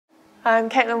I'm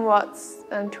Kaitlyn Watts.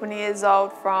 I'm 20 years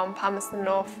old from Palmerston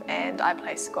North and I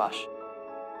play squash.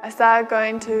 I started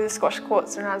going to squash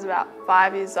courts when I was about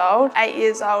 5 years old. 8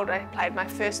 years old I played my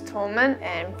first tournament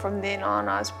and from then on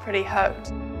I was pretty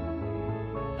hooked.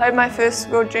 Played my first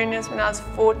World Juniors when I was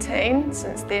 14.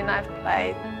 Since then I've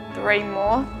played 3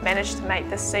 more. Managed to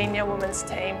make the senior women's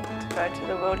team to go to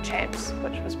the World Champs,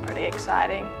 which was pretty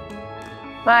exciting.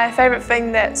 My favourite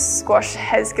thing that squash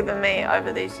has given me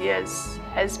over these years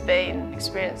has been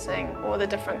experiencing all the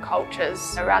different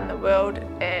cultures around the world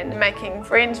and making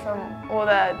friends from all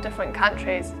the different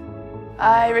countries.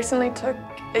 I recently took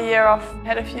a year off,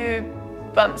 had a few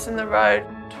bumps in the road,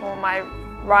 tore my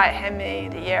right hammy.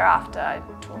 The year after I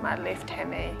tore my left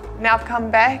hammy. Now I've come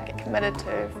back, committed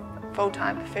to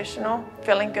full-time professional,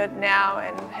 feeling good now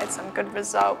and had some good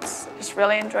results. Just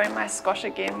really enjoying my squash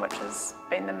again, which has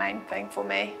been the main thing for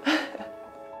me.